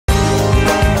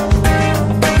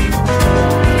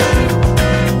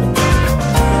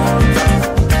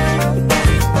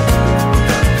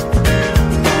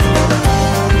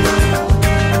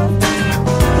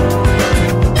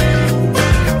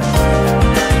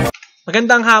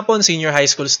Magandang hapon, senior high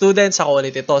school students. Ako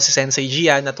ulit ito, si Sensei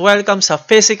Gian, at welcome sa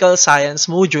Physical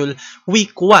Science Module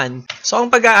Week 1. So,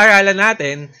 ang pag-aaralan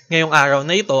natin ngayong araw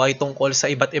na ito ay tungkol sa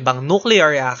iba't ibang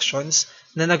nuclear reactions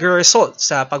na nagre-result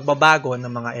sa pagbabago ng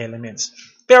mga elements.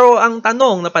 Pero ang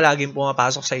tanong na palaging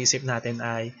pumapasok sa isip natin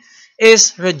ay,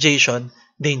 is radiation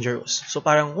dangerous? So,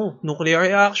 parang, nuclear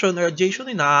reaction,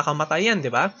 radiation, nakakamatay yan, di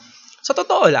ba? Sa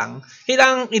totoo lang,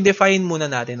 kailangang i-define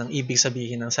muna natin ang ibig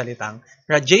sabihin ng salitang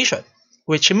radiation,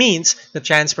 which means the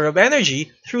transfer of energy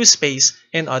through space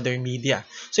and other media.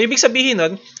 So, ibig sabihin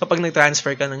nun, kapag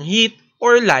nag-transfer ka ng heat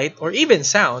or light or even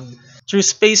sound through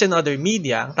space and other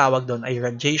media, ang tawag doon ay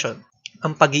radiation.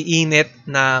 Ang pag-iinit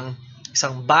ng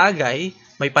isang bagay,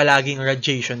 may palaging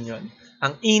radiation yon.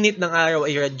 Ang init ng araw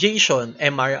ay radiation,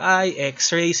 MRI,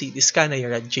 X-ray, CT scan ay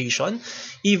radiation.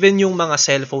 Even yung mga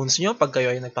cellphones nyo, pag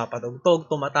kayo ay nagpapatugtog,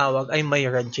 tumatawag, ay may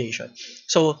radiation.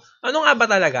 So, ano nga ba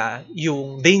talaga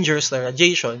yung dangerous na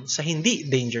radiation sa hindi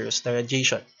dangerous na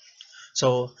radiation?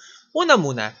 So, una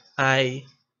muna ay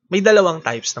may dalawang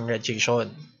types ng radiation.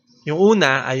 Yung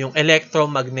una ay yung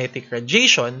electromagnetic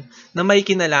radiation na may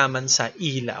kinalaman sa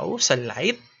ilaw, sa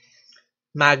light,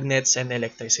 magnets, and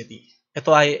electricity.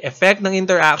 Ito ay effect ng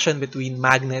interaction between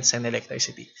magnets and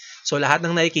electricity. So, lahat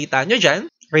ng nakikita nyo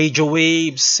dyan, radio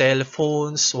waves,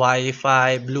 cellphones,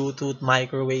 Wi-Fi, Bluetooth,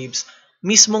 microwaves,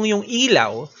 mismong yung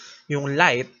ilaw, yung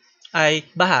light, ay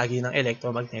bahagi ng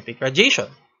electromagnetic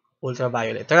radiation.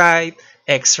 Ultraviolet light,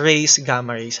 X-rays,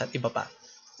 gamma rays, at iba pa.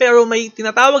 Pero may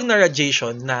tinatawag na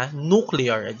radiation na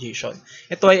nuclear radiation.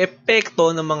 Ito ay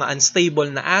epekto ng mga unstable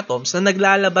na atoms na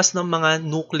naglalabas ng mga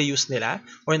nucleus nila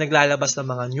or naglalabas ng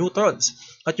mga neutrons.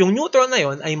 At yung neutron na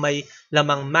yon ay may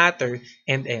lamang matter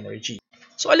and energy.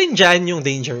 So alin dyan yung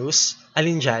dangerous?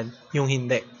 Alin dyan yung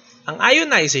hindi? Ang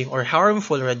ionizing or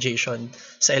harmful radiation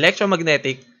sa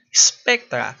electromagnetic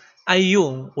spectra ay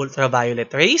yung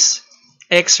ultraviolet rays,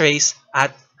 X-rays,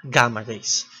 at gamma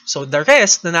rays. So, the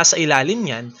rest na nasa ilalim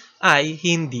niyan ay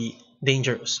hindi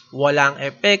dangerous. Walang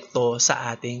epekto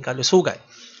sa ating kalusugan.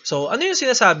 So, ano yung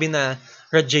sinasabi na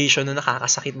radiation na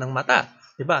nakakasakit ng mata?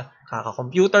 Diba?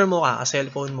 Kaka-computer mo,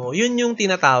 kaka-cellphone mo, yun yung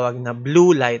tinatawag na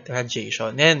blue light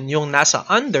radiation. Yan, yung nasa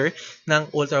under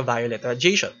ng ultraviolet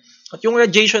radiation. At yung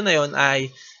radiation na yun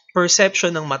ay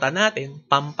perception ng mata natin,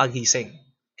 pampagising.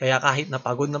 Kaya kahit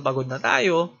napagod na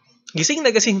tayo, gising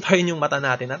na gising pa rin yung mata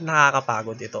natin at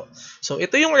nakakapagod ito. So,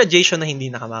 ito yung radiation na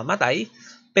hindi nakamamatay,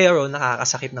 pero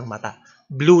nakakasakit ng mata.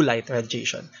 Blue light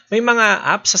radiation. May mga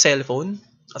apps sa cellphone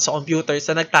at sa computers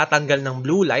na nagtatanggal ng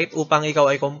blue light upang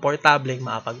ikaw ay komportableng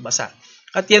makapagbasa.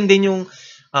 At yan din yung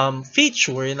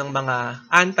feature ng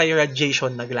mga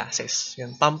anti-radiation na glasses.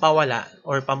 Yung pampawala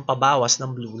or pampabawas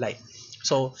ng blue light.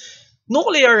 So,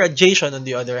 nuclear radiation on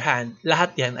the other hand,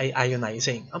 lahat yan ay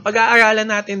ionizing. Ang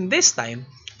pag-aaralan natin this time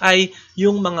ay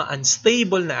yung mga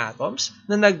unstable na atoms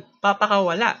na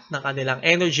nagpapakawala ng kanilang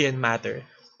energy and matter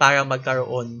para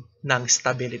magkaroon ng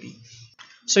stability.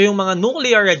 So, yung mga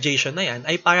nuclear radiation na yan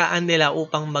ay paraan nila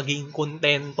upang maging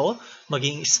kontento,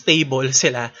 maging stable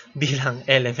sila bilang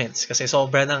elements. Kasi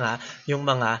sobra na nga yung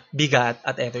mga bigat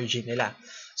at energy nila.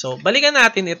 So, balikan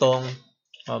natin itong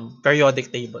periodic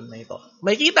table na ito.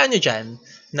 Makikita nyo dyan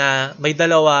na may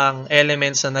dalawang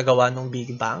elements na nagawa ng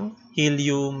Big Bang,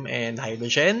 helium and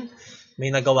hydrogen. May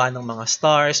nagawa ng mga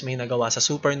stars, may nagawa sa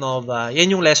supernova.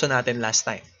 Yan yung lesson natin last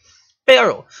time.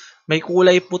 Pero, may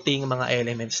kulay puting mga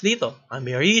elements dito.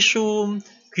 Americium,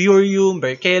 curium,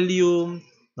 berkelium,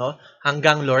 no?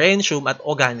 Hanggang lawrencium at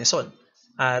oganesson.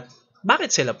 At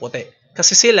bakit sila puti?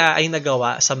 Kasi sila ay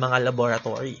nagawa sa mga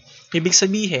laboratory. Ibig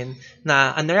sabihin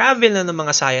na unravel na ng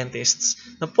mga scientists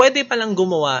na pwede palang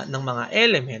gumawa ng mga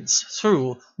elements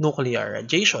through nuclear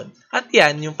radiation. At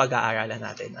yan yung pag-aaralan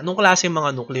natin. Anong klase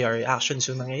mga nuclear reactions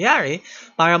yung nangyayari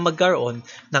para magkaroon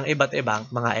ng iba't ibang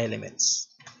mga elements.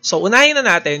 So, unahin na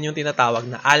natin yung tinatawag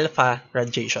na alpha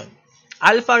radiation.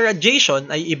 Alpha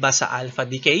radiation ay iba sa alpha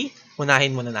decay.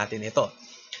 Unahin muna natin ito.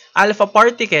 Alpha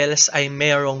particles ay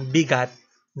mayroong bigat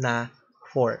na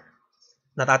 4.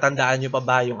 Natatandaan nyo pa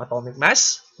ba yung atomic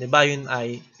mass? Diba? Yun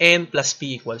ay N plus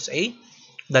P equals A.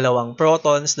 Dalawang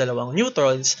protons, dalawang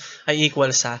neutrons ay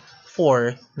equal sa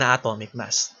 4 na atomic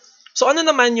mass. So, ano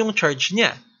naman yung charge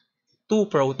niya? 2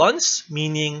 protons,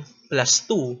 meaning plus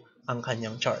 2 ang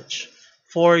kanyang charge.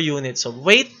 4 units of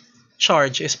weight,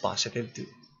 charge is positive 2.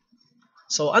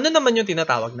 So, ano naman yung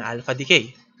tinatawag na alpha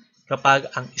decay? Kapag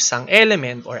ang isang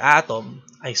element or atom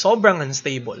ay sobrang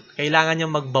unstable, kailangan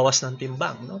niyang magbawas ng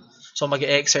timbang, no? So,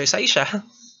 mag-exercise siya,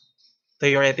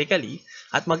 theoretically,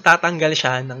 at magtatanggal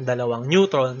siya ng dalawang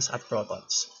neutrons at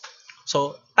protons.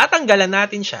 So, tatanggalan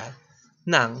natin siya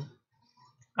ng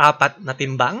 4 na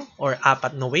timbang or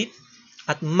 4 na weight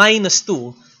at minus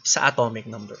 2 sa atomic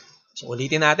number. So,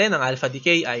 ulitin natin, ang alpha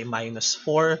decay ay minus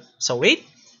 4 sa weight,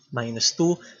 minus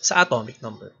 2 sa atomic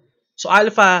number. So,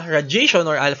 alpha radiation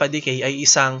or alpha decay ay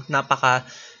isang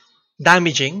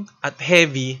napaka-damaging at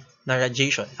heavy na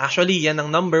radiation. Actually, yan ang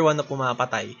number 1 na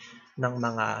pumapatay ng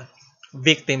mga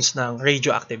victims ng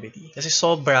radioactivity. Kasi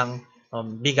sobrang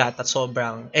bigat at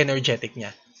sobrang energetic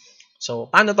niya. So,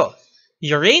 paano to?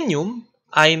 Uranium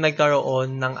ay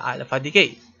nagkaroon ng alpha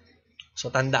decay. So,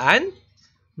 tandaan,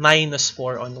 minus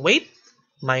 4 on weight,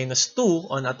 minus 2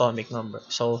 on atomic number.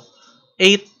 So,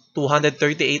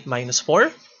 238 minus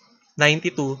 4,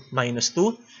 92 minus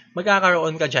 2,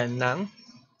 magkakaroon ka dyan ng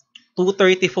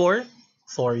 234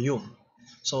 thorium.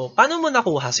 So, paano mo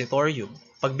nakuha si thorium?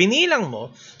 Pag binilang mo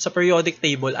sa periodic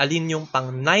table, alin yung pang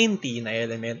 90 na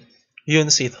element, yun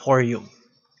si thorium.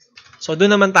 So,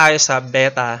 doon naman tayo sa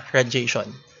beta radiation.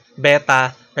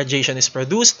 Beta radiation is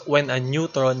produced when a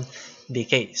neutron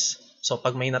decays. So,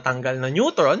 pag may natanggal na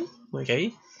neutron,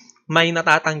 okay, may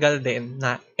natatanggal din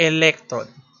na electron.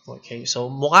 Okay, so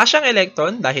mukha siyang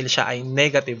electron dahil siya ay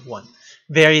negative 1.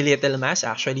 Very little mass.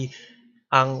 Actually,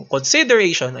 ang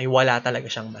consideration ay wala talaga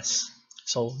siyang mass.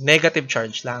 So, negative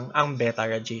charge lang ang beta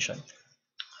radiation.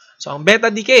 So, ang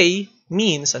beta decay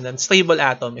means an unstable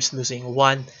atom is losing 1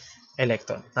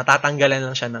 electron. Natatanggalan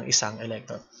lang siya ng isang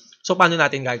electron. So, paano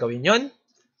natin gagawin yon?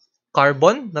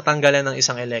 Carbon, natanggalan ng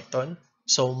isang electron.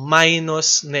 So,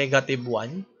 minus negative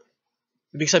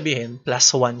 1. Ibig sabihin,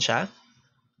 plus 1 siya.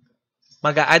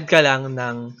 Mag-a-add ka lang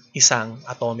ng isang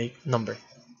atomic number.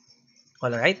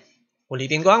 Alright?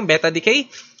 Ulitin ko, ang beta decay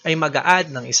ay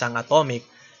mag-a-add ng isang atomic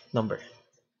number.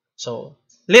 So,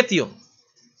 lithium.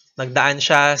 Nagdaan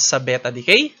siya sa beta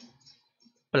decay.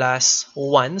 Plus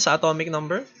 1 sa atomic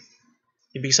number.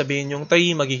 Ibig sabihin yung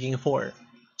 3 magiging 4.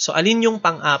 So, alin yung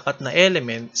pang-apat na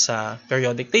element sa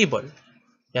periodic table?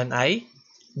 Yan ay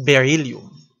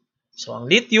beryllium. So, ang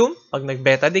lithium, pag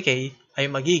nag-beta decay, ay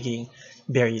magiging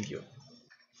beryllium.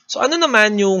 So, ano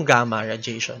naman yung gamma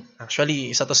radiation?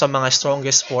 Actually, isa to sa mga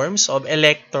strongest forms of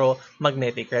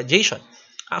electromagnetic radiation.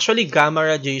 Actually, gamma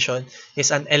radiation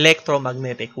is an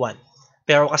electromagnetic one.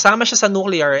 Pero kasama siya sa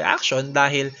nuclear reaction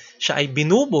dahil siya ay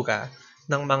binubuga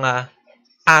ng mga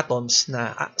atoms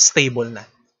na stable na.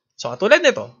 So, katulad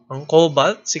nito, ang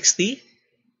cobalt-60,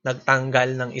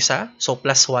 nagtanggal ng isa. So,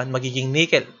 plus 1, magiging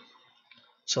nickel.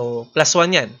 So, plus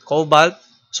 1 yan. Cobalt,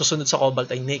 susunod sa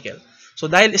cobalt ay nickel. So,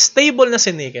 dahil stable na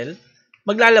si nickel,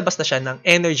 maglalabas na siya ng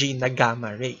energy na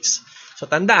gamma rays. So,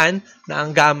 tandaan na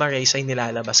ang gamma rays ay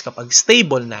nilalabas kapag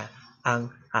stable na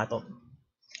ang atom.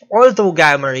 Although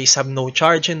gamma rays have no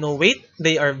charge and no weight,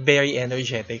 they are very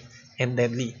energetic and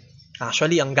deadly.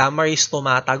 Actually, ang gamma rays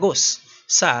tumatagos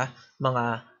sa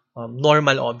mga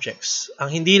normal objects.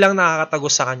 Ang hindi lang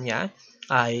nakakatagos sa kanya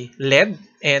ay lead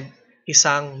and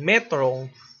isang metrong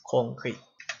concrete.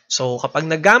 So, kapag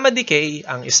nag-gamma decay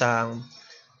ang isang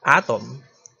atom,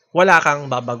 wala kang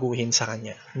babaguhin sa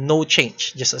kanya. No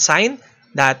change. Just a sign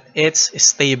that it's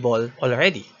stable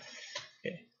already.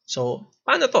 Okay. So,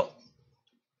 paano to?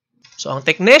 So, ang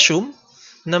technetium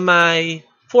na may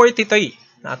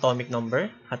 43 na atomic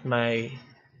number at may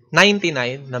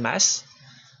 99 na mass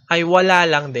ay wala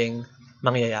lang ding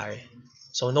mangyayari.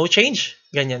 So, no change.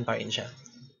 Ganyan pa rin siya.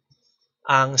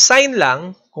 Ang sign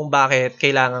lang kung bakit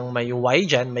kailangang may Y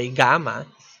dyan, may gamma,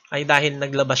 ay dahil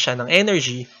naglabas siya ng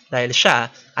energy dahil siya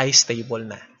ay stable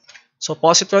na. So,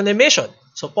 positron emission.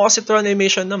 So, positron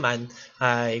emission naman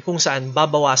ay kung saan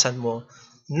babawasan mo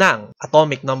ng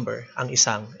atomic number ang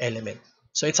isang element.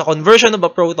 So, it's a conversion of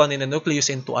a proton in a nucleus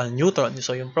into a neutron.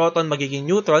 So, yung proton magiging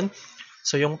neutron.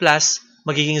 So, yung plus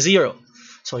magiging 0.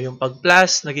 So, yung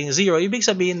pag-plus naging 0, ibig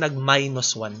sabihin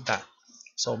nag-minus 1 ka.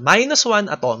 So, minus 1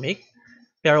 atomic.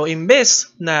 Pero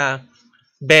imbes na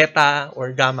beta or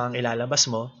gamma ang ilalabas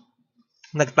mo,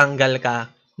 nagtanggal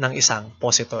ka ng isang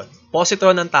positron.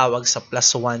 Positron ang tawag sa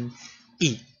plus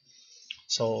 1e.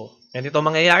 So, ganito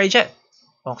mangyayari dyan.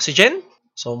 Oxygen,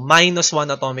 so minus 1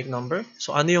 atomic number.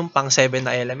 So, ano yung pang 7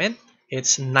 na element?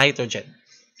 It's nitrogen.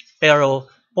 Pero,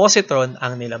 positron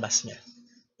ang nilabas niya.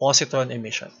 Positron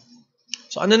emission.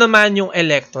 So, ano naman yung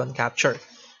electron capture?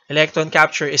 Electron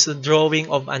capture is the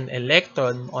drawing of an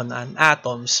electron on an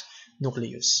atom's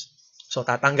nucleus. So,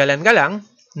 tatanggalan ka lang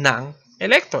ng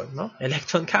electron, no?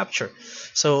 Electron capture.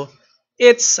 So,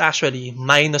 it's actually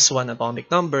minus 1 atomic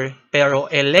number,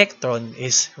 pero electron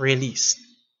is released.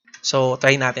 So,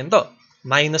 try natin to.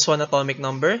 Minus 1 atomic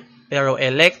number, pero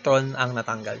electron ang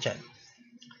natanggal dyan.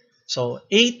 So,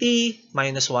 80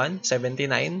 minus 1,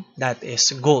 79, that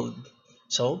is gold.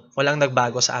 So, walang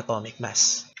nagbago sa atomic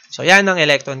mass. So, yan ang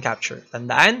electron capture.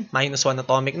 Tandaan, minus 1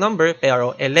 atomic number,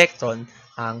 pero electron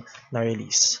ang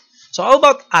na-release. So, how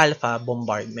about alpha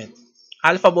bombardment?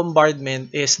 Alpha bombardment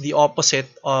is the opposite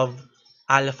of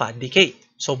alpha decay.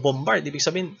 So, bombard, ibig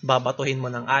sabihin, babatuhin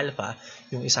mo ng alpha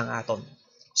yung isang atom.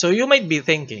 So, you might be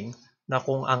thinking na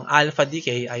kung ang alpha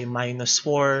decay ay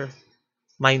 -4,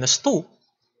 -2,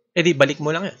 edi balik mo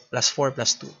lang yun, +4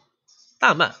 +2.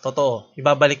 Tama, totoo.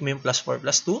 Ibabalik mo yung +4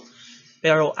 +2,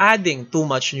 pero adding too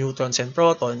much neutrons and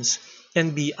protons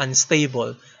can be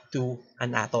unstable to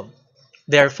an atom.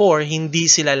 Therefore, hindi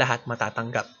sila lahat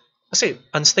matatanggap. Kasi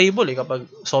unstable kapag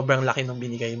sobrang laki ng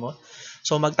binigay mo.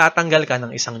 So, magtatanggal ka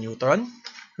ng isang neutron.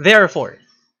 Therefore,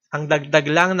 ang dagdag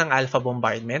lang ng alpha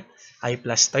bombardment ay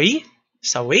 +3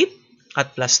 sa weight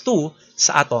at +2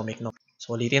 sa atomic number.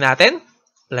 So, ulitin natin.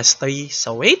 +3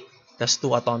 sa weight,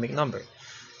 +2 atomic number.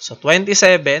 So,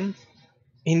 27,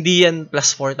 hindi yan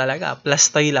 +4 talaga.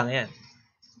 +3 lang yan.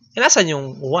 E, nasan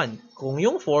yung 1? Kung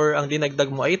yung 4, ang dinagdag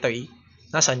mo ay 3,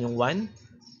 nasan yung 1?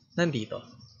 Nandito,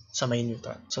 sa may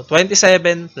neutron. So,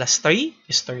 27 plus 3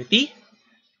 is 30.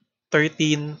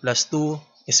 13 plus 2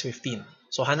 is 15.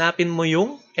 So, hanapin mo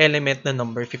yung element na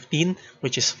number 15,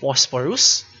 which is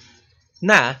phosphorus,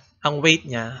 na ang weight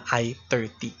niya ay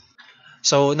 30.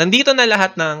 So, nandito na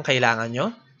lahat ng kailangan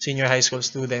nyo, senior high school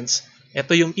students.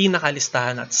 Ito yung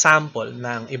pinakalistahan at sample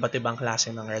ng iba't ibang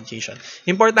klase ng radiation.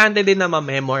 Importante din na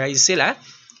ma-memorize sila.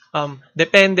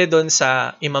 Depende doon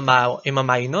sa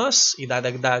ima-minus,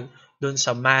 idadagdag doon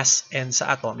sa mass and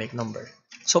sa atomic number.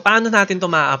 So, paano natin ito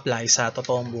ma-apply sa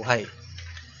totoong buhay?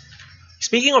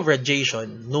 Speaking of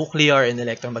radiation, nuclear and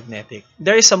electromagnetic,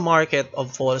 there is a market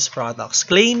of false products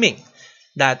claiming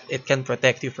that it can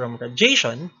protect you from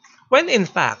radiation, when in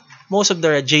fact, most of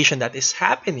the radiation that is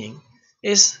happening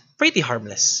is pretty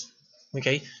harmless.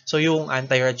 Okay? So, yung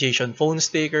anti-radiation phone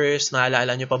stickers,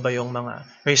 naalala nyo pa ba yung mga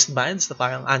wristbands na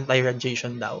parang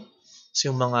anti-radiation daw? So,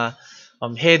 yung mga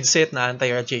headset na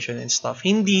anti-radiation and stuff,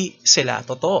 hindi sila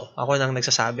totoo. Ako nang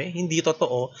nagsasabi, hindi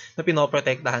totoo na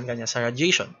pinoprotektahan ka niya sa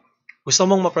radiation. Gusto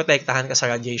mong maprotektahan ka sa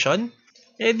radiation?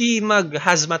 Di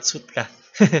mag-hazmat suit ka.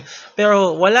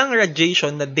 Pero walang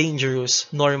radiation na dangerous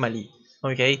normally.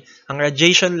 Okay? Ang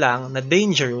radiation lang na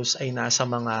dangerous ay nasa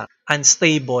mga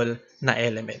unstable na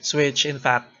elements, which in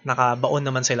fact, nakabaon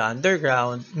naman sila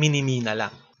underground, mini-mina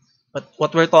lang. But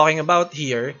what we're talking about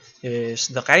here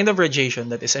is the kind of radiation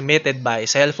that is emitted by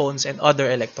cell phones and other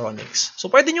electronics.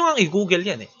 So, pwede nyo nga i-google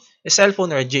yan eh. Is cell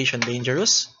phone radiation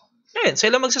dangerous? Ayan,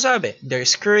 sila magsasabi. There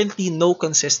is currently no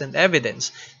consistent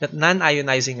evidence that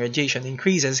non-ionizing radiation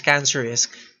increases cancer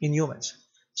risk in humans.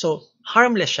 So,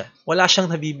 harmless siya. Wala siyang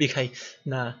nabibigay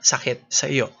na sakit sa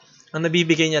iyo. Ang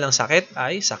nabibigay niya lang sakit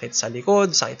ay sakit sa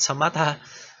likod, sakit sa mata,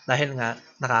 dahil nga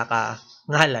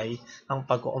nakaka-ngalay ang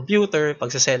pag-computer,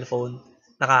 pag-cellphone,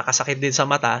 nakakasakit din sa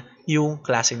mata yung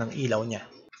klase ng ilaw niya.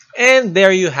 And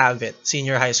there you have it,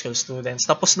 senior high school students.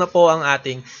 Tapos na po ang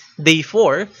ating day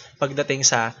 4 pagdating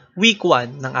sa week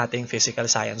 1 ng ating physical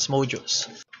science modules.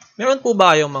 Meron po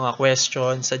ba kayong mga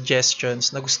questions,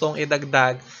 suggestions na gustong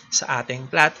idagdag sa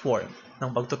ating platform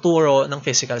ng pagtuturo ng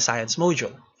physical science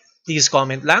module? Please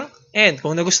comment lang. And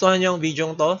kung nagustuhan niyo ang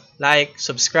video to, like,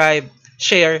 subscribe,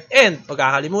 share, and huwag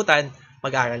kakalimutan,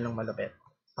 mag-aral ng malupit.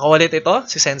 Ako ulit ito,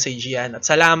 si Sensei Gian, at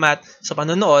salamat sa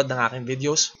panonood ng aking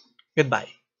videos.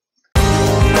 Goodbye.